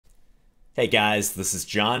Hey guys, this is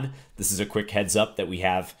John. This is a quick heads up that we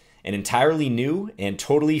have an entirely new and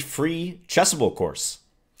totally free Chessable course.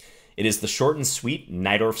 It is the short and sweet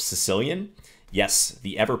Najdorf Sicilian. Yes,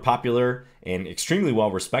 the ever popular and extremely well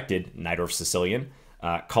respected Najdorf Sicilian.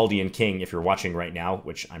 Chaldean King, if you're watching right now,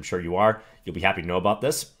 which I'm sure you are, you'll be happy to know about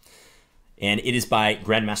this. And it is by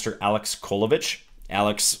Grandmaster Alex Kolovich.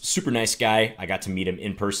 Alex, super nice guy. I got to meet him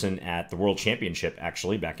in person at the World Championship,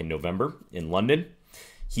 actually, back in November in London.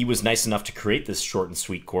 He was nice enough to create this short and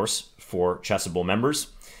sweet course for Chessable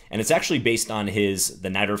members. And it's actually based on the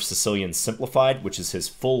Najdorf Sicilian Simplified, which is his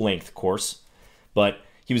full-length course. But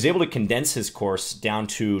he was able to condense his course down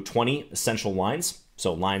to 20 essential lines,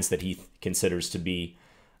 so lines that he considers to be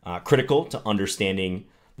critical to understanding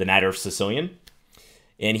the Najdorf Sicilian.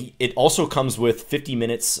 And it also comes with 50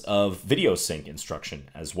 minutes of video sync instruction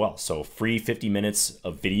as well. So free 50 minutes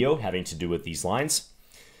of video having to do with these lines.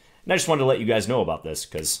 And I just wanted to let you guys know about this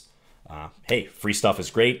because, hey, free stuff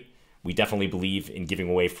is great. We definitely believe in giving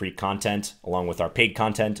away free content along with our paid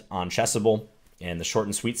content on Chessable. And the short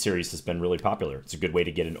and sweet series has been really popular. It's a good way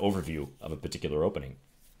to get an overview of a particular opening.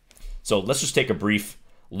 So let's just take a brief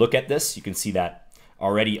look at this. You can see that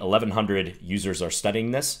already 1,100 users are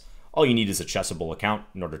studying this. All you need is a Chessable account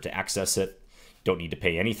in order to access it. You don't need to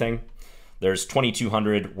pay anything. There's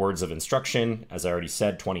 2,200 words of instruction. As I already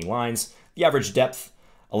said, 20 lines. The average depth,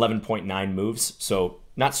 11.9 moves, so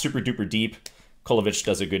not super duper deep. Kolovich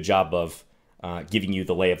does a good job of giving you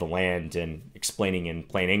the lay of the land and explaining in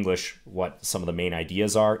plain English what some of the main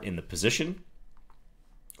ideas are in the position.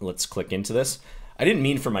 Let's click into this. I didn't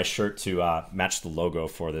mean for my shirt to match the logo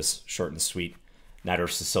for this short and sweet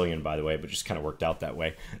Najdorf Sicilian, by the way, but just kind of worked out that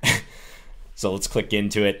way. So let's click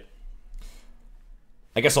into it.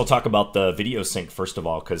 I guess I'll talk about the video sync first of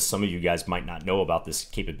all, because some of you guys might not know about this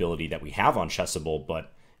capability that we have on Chessable,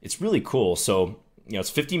 but it's really cool. So, it's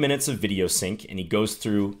 50 minutes of video sync, and he goes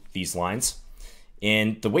through these lines.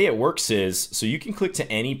 And the way it works is, so you can click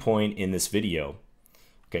to any point in this video.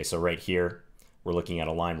 Okay, so right here, we're looking at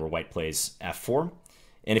a line where white plays f4.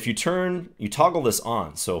 And if you toggle this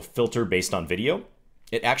on, so filter based on video,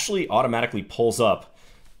 it actually automatically pulls up.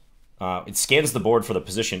 It scans the board for the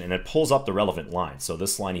position, and it pulls up the relevant line. So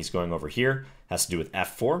this line he's going over here has to do with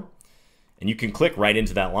f4. And you can click right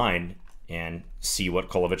into that line and see what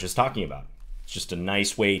Kolovich is talking about. It's just a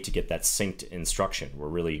nice way to get that synced instruction. We're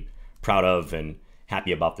really proud of and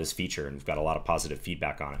happy about this feature, and we've got a lot of positive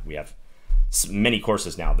feedback on it. We have many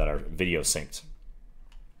courses now that are video synced.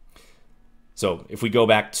 So if we go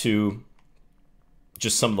back to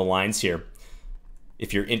just some of the lines here,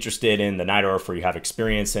 if you're interested in the Najdorf or you have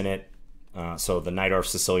experience in it, so the Najdorf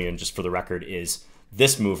Sicilian, just for the record, is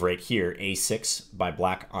this move right here, a6 by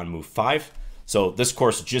black on move 5. So this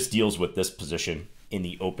course just deals with this position in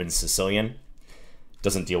the open Sicilian.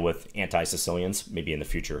 Doesn't deal with anti-Sicilians. Maybe in the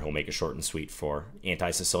future he'll make a short and sweet for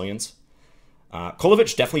anti-Sicilians.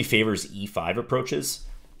 Kolovich definitely favors e5 approaches.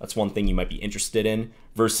 That's one thing you might be interested in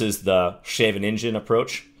versus the Scheveningen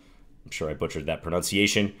approach. I'm sure I butchered that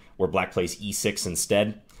pronunciation, where black plays e6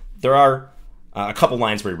 instead. There are a couple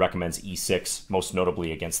lines where he recommends e6, most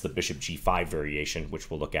notably against the bishop g5 variation, which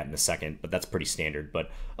we'll look at in a second, but that's pretty standard. But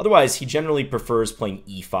otherwise, he generally prefers playing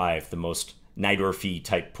e5, the most Najdorf-y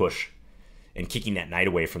type push, and kicking that knight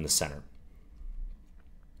away from the center.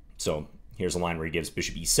 So here's a line where he gives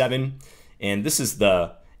bishop e7, and this is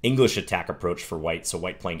the English attack approach for white. So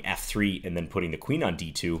white playing f3 and then putting the queen on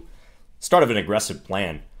d2. Start of an aggressive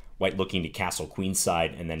plan. White looking to castle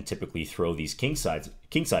queenside and then typically throw these kingside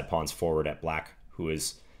pawns forward at black, who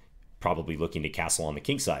is probably looking to castle on the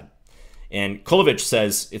kingside. And Kolovich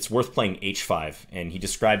says it's worth playing h5, and he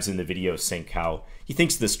describes in the video sync how he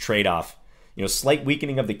thinks this trade-off, slight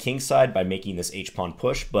weakening of the kingside by making this h-pawn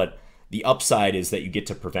push, but the upside is that you get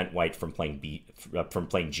to prevent white from playing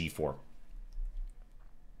g4.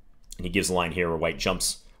 And he gives a line here where white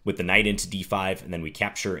jumps with the knight into d5, and then we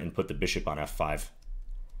capture and put the bishop on f5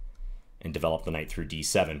 and develop the knight through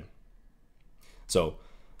d7. So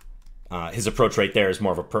his approach right there is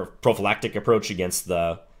more of a prophylactic approach against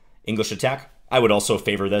the English attack. I would also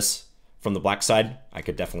favor this from the black side. I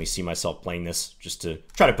could definitely see myself playing this just to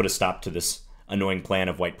try to put a stop to this annoying plan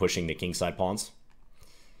of white pushing the kingside pawns.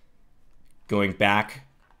 Going back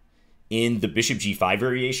in the bishop g5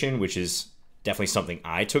 variation, which is definitely something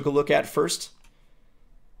I took a look at first.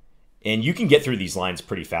 And you can get through these lines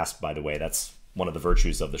pretty fast, by the way. That's one of the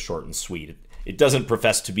virtues of the short and sweet. It doesn't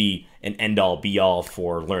profess to be an end-all, be-all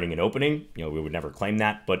for learning an opening. We would never claim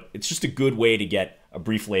that, but it's just a good way to get a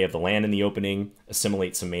brief lay of the land in the opening,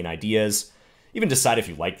 assimilate some main ideas. even decide if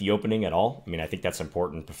you like the opening at all. I mean, I think that's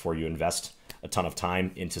important before you invest a ton of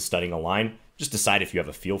time into studying a line. Just decide if you have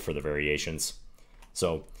a feel for the variations.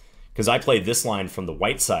 So, because I played this line from the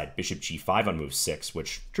white side, bishop g5 on move 6,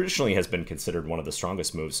 which traditionally has been considered one of the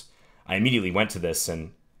strongest moves, I immediately went to this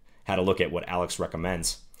and had a look at what Alex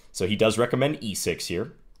recommends. So he does recommend e6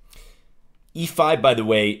 here. e5, by the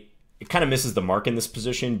way, it kind of misses the mark in this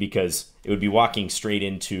position because it would be walking straight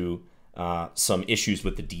into some issues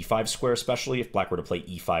with the d5 square, especially if black were to play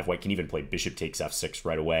e5. White can even play bishop takes f6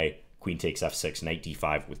 right away, queen takes f6, knight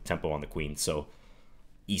d5 with tempo on the queen. So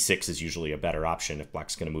e6 is usually a better option if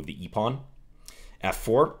black's going to move the e-pawn.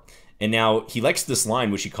 f4. And now he likes this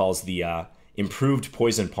line, which he calls the improved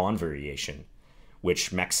poison pawn variation,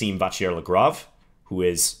 which Maxime Vachier-Lagrave, who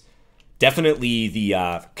is definitely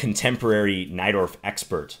the contemporary Najdorf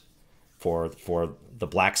expert for the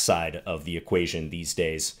black side of the equation these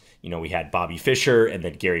days. You know, we had Bobby Fischer and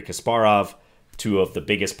then Garry Kasparov, two of the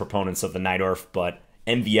biggest proponents of the Najdorf, but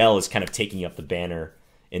MVL is kind of taking up the banner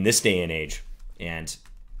in this day and age. And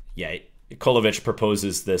yeah, Kolovich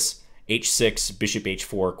proposes this h6, bishop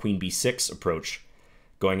h4, queen b6 approach,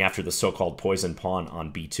 going after the so-called poison pawn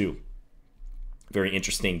on b2. Very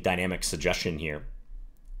interesting dynamic suggestion here.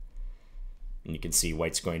 And you can see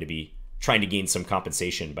white's going to be trying to gain some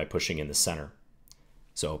compensation by pushing in the center.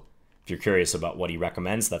 So if you're curious about what he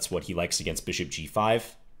recommends, that's what he likes against bishop g5.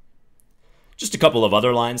 Just a couple of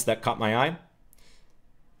other lines that caught my eye.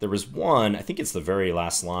 There was one, I think it's the very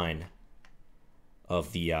last line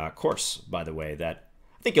of the course, by the way, that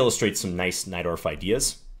I think illustrates some nice Najdorf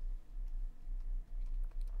ideas.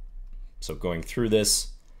 So going through this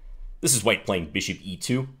is white playing bishop e2.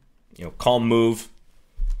 You know, calm move.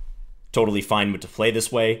 Totally fine to play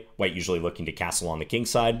this way. White usually looking to castle on the king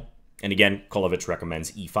side. And again, Kolovich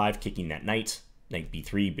recommends e5, kicking that knight. Knight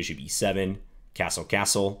b3, bishop e7, castle,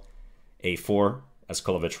 castle. a4, as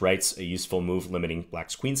Kolovich writes, a useful move limiting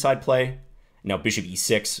black's queenside play. Now bishop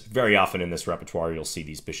e6, very often in this repertoire you'll see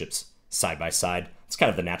these bishops side by side. It's kind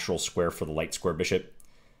of the natural square for the light square bishop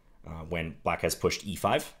when black has pushed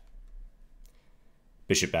e5.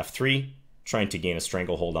 Bishop f3, trying to gain a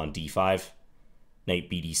stranglehold on d5. Knight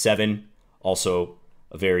bd7, also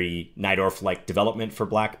a very Najdorf-like development for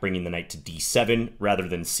black, bringing the knight to d7 rather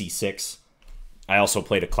than c6. I also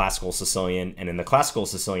played a classical Sicilian, and in the classical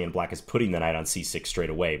Sicilian, black is putting the knight on c6 straight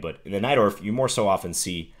away. But in the Najdorf, you more so often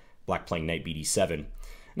see black playing knight bd7. And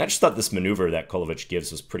I just thought this maneuver that Kolovich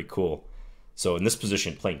gives was pretty cool. So in this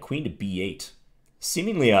position, playing queen to b8,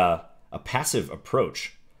 seemingly a passive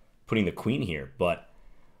approach, putting the queen here. But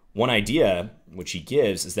one idea which he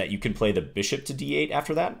gives is that you can play the bishop to d8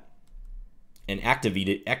 after that and activate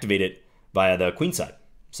it via the queen side.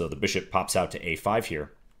 So the bishop pops out to a5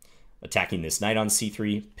 here, attacking this knight on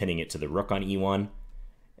c3, pinning it to the rook on e1,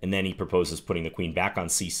 and then he proposes putting the queen back on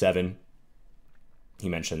c7. He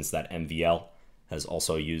mentions that MVL has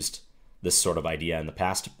also used this sort of idea in the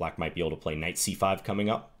past. Black might be able to play knight c5 coming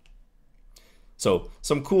up. So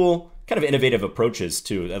some cool, kind of innovative approaches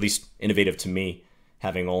to, at least innovative to me,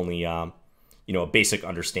 having only you know, a basic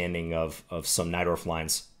understanding of some Najdorf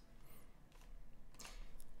lines.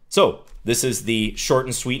 So this is the short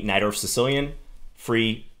and sweet Najdorf Sicilian,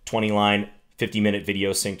 free 20-line, 50-minute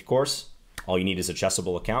video synced course. All you need is a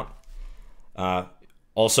Chessable account.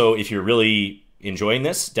 Also, if you're really enjoying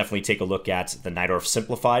this, definitely take a look at the Najdorf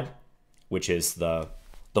Simplified, which is the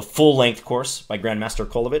full-length course by Grandmaster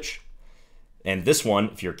Kolovich. And this one,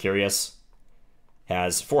 if you're curious,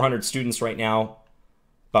 has 400 students right now,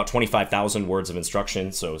 about 25,000 words of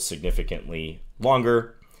instruction, so significantly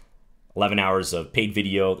longer. 11 hours of paid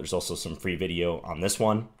video. There's also some free video on this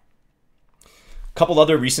one. A couple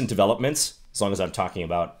other recent developments, as long as I'm talking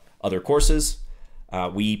about other courses.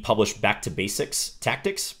 We published Back to Basics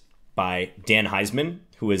Tactics by Dan Heisman,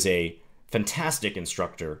 who is a fantastic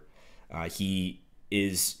instructor. He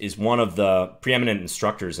is one of the preeminent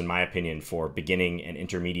instructors, in my opinion, for beginning and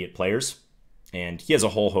intermediate players. And he has a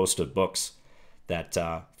whole host of books that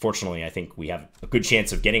fortunately I think we have a good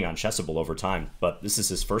chance of getting on Chessable over time. But this is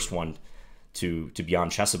his first one to be on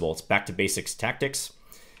Chessable. It's Back to Basics Tactics.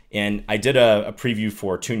 And I did a preview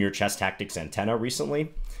for Tune Your Chess Tactics Antenna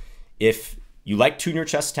recently. If you like Tune Your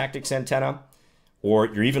Chess Tactics Antenna, or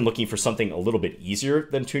you're even looking for something a little bit easier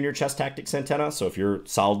than Tune Your Chess Tactics Antenna, so if you're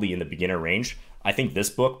solidly in the beginner range, I think this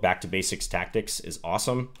book, Back to Basics Tactics, is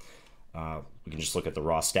awesome. We can just look at the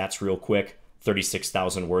raw stats real quick.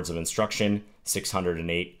 36,000 words of instruction,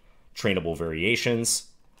 608 trainable variations.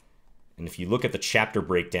 And if you look at the chapter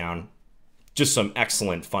breakdown, just some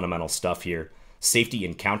excellent fundamental stuff here. Safety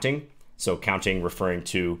in counting. So counting referring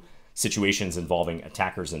to situations involving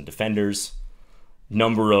attackers and defenders.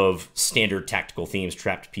 number of standard tactical themes: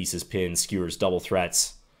 trapped pieces, pins, skewers, double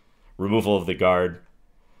threats, removal of the guard,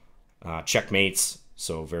 checkmates,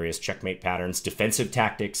 so various checkmate patterns, defensive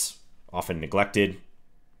tactics, often neglected.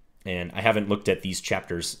 And I haven't looked at these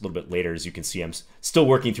chapters a little bit later. As you can see, I'm still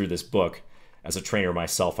working through this book. As a trainer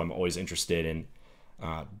myself, I'm always interested in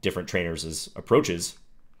different trainers' approaches.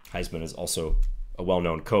 Heisman is also a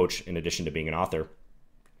well-known coach in addition to being an author.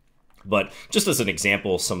 But just as an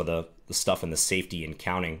example, some of the stuff in the safety and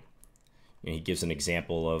counting, he gives an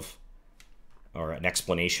example of, or an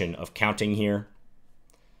explanation of counting here.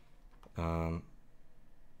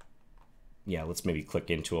 Yeah, let's maybe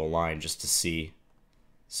click into a line just to see.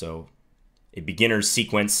 So a beginner's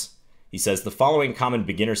sequence, he says, the following common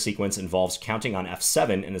beginner sequence involves counting on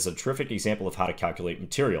F7 and is a terrific example of how to calculate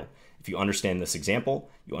material. If you understand this example,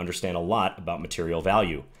 you understand a lot about material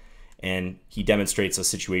value. And he demonstrates a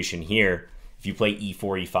situation here. If you play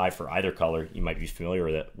E4, E5 for either color, you might be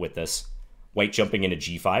familiar with this. White jumping into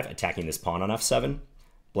G5, attacking this pawn on F7.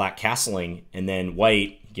 Black castling, and then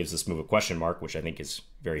white gives this move a question mark, which I think is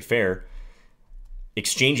very fair,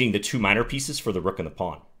 exchanging the two minor pieces for the rook and the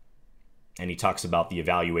pawn. And he talks about the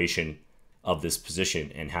evaluation of this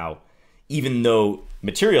position and how, even though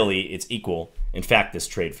materially it's equal, in fact, this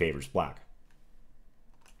trade favors black.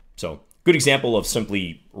 So, good example of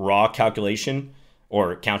simply raw calculation,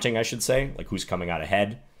 or counting, I should say, like who's coming out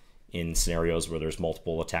ahead in scenarios where there's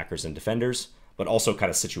multiple attackers and defenders, but also kind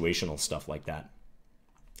of situational stuff like that.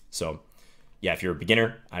 So, yeah, if you're a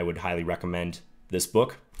beginner, I would highly recommend this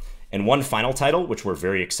book. And one final title, which we're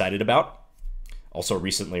very excited about, also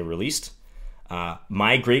recently released,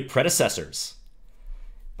 My Great Predecessors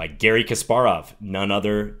by Garry Kasparov, none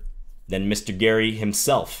other than Mr. Garry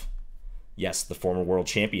himself. Yes, the former world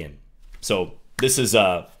champion. So this is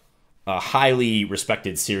a highly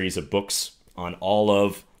respected series of books on all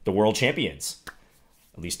of the world champions,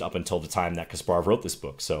 at least up until the time that Kasparov wrote this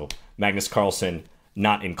book. So Magnus Carlsen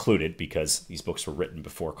not included, because these books were written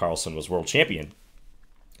before Carlsen was world champion.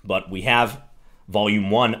 But we have volume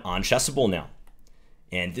 1 on Chessable now.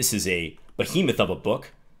 And this is a behemoth of a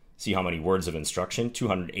book. See how many words of instruction,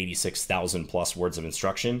 286,000 plus words of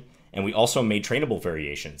instruction. And we also made trainable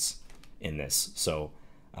variations in this. So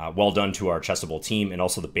well done to our Chessable team and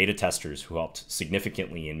also the beta testers who helped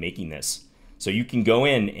significantly in making this. So you can go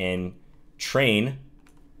in and train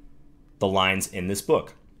the lines in this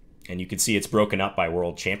book. And you can see it's broken up by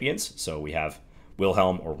world champions. So we have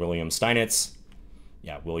Wilhelm or William Steinitz.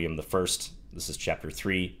 Yeah, William the First. This is chapter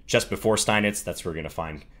 3. Just before Steinitz, that's where we're going to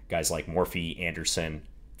find guys like Morphy, Anderson,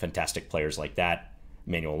 fantastic players like that.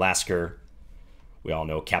 Manuel Lasker. We all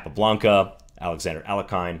know Capablanca, Alexander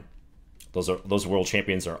Alekhine. Those world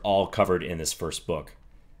champions are all covered in this first book.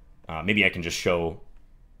 Maybe I can just show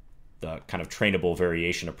the kind of trainable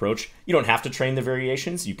variation approach. You don't have to train the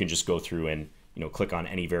variations. You can just go through and click on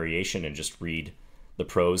any variation and just read the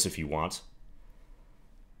prose if you want.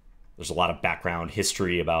 There's a lot of background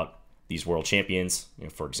history about these world champions.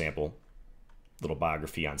 For example, little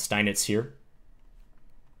biography on Steinitz here.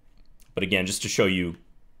 But again, just to show you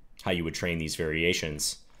how you would train these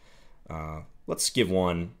variations, let's give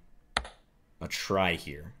one a try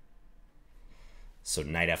here. So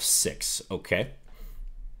knight f6, okay.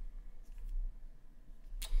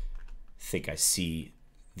 I think I see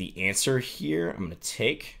the answer here. I'm going to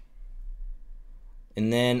take.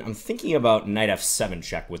 And then I'm thinking about knight f7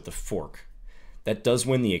 check with the fork. That does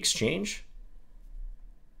win the exchange.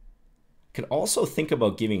 Could also think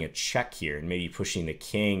about giving a check here and maybe pushing the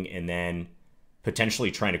king and then potentially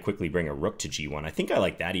trying to quickly bring a rook to g1. I think I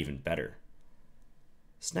like that even better.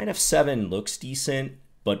 This knight f7 looks decent,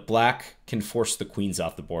 but black can force the queens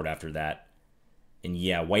off the board after that. And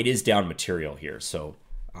yeah, white is down material here, so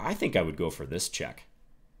I think I would go for this check.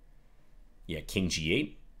 Yeah, king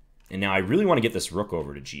g8. And now I really want to get this rook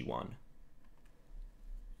over to g1.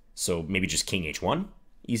 So maybe just king h1,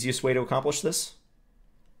 easiest way to accomplish this.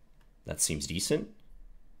 That seems decent.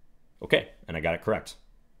 Okay, and I got it correct.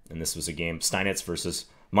 And this was a game Steinitz versus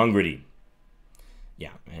Mongredi.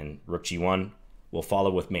 Yeah, and rook g1 will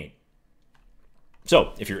follow with mate.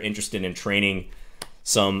 So if you're interested in training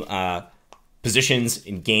some positions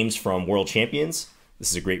in games from world champions,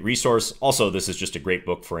 this is a great resource. Also, this is just a great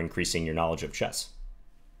book for increasing your knowledge of chess.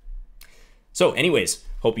 So anyways,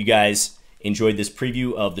 hope you guys enjoyed this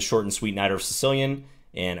preview of the short and sweet Najdorf Sicilian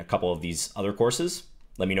and a couple of these other courses.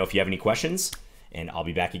 Let me know if you have any questions, and I'll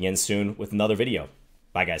be back again soon with another video.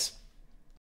 Bye, guys.